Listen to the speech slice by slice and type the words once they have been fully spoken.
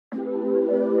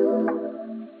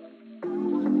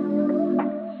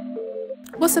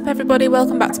What's up everybody,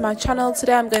 welcome back to my channel.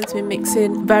 Today I'm going to be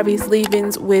mixing various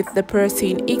leave-ins with the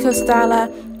protein eco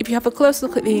styler. If you have a close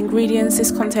look at the ingredients,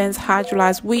 this contains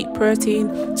hydrolyzed wheat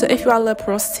protein, so if you are low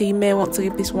porosity you may want to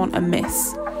give this one a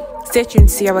miss. Stay tuned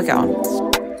to see how I get on.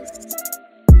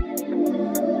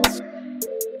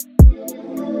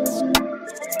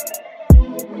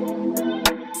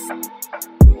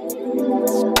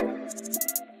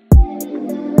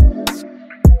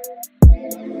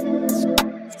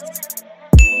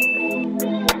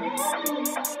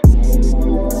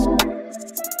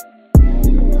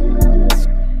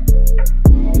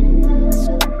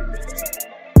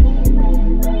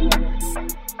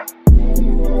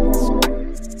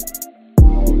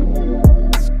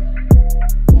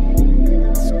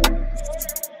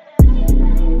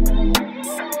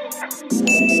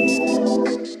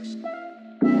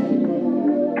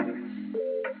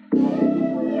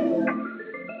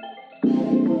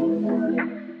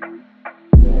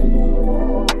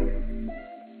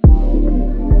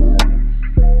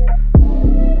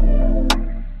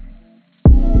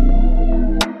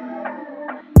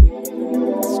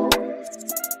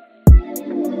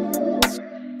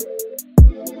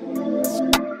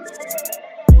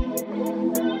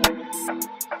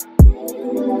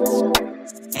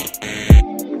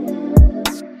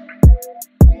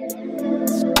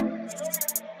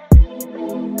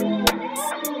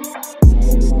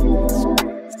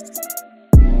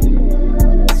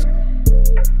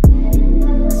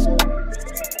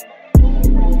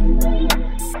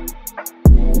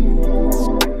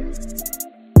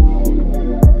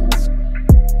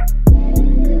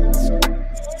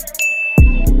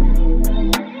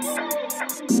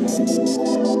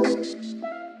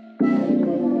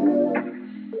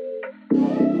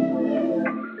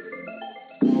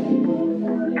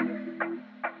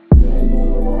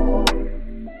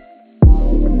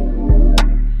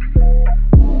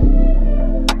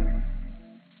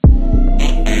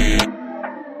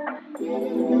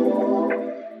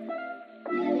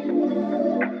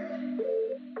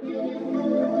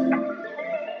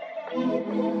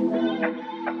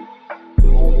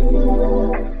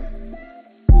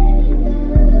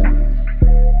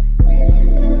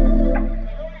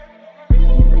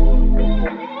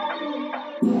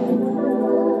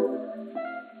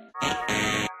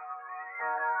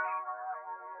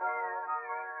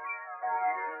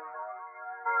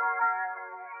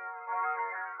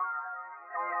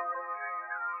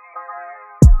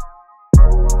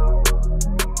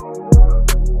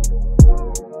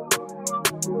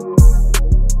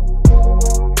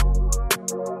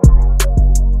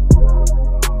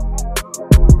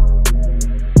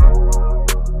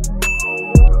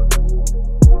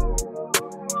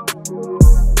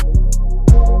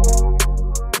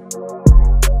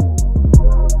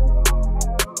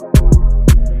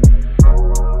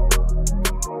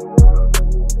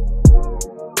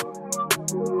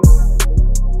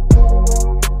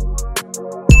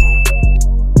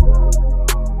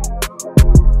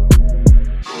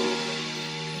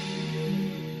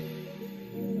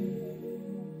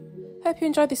 Hope you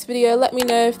enjoyed this video. Let me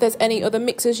know if there's any other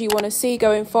mixes you want to see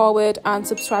going forward, and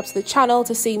subscribe to the channel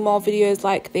to see more videos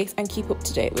like this and keep up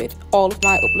to date with all of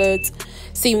my uploads.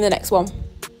 See you in the next one.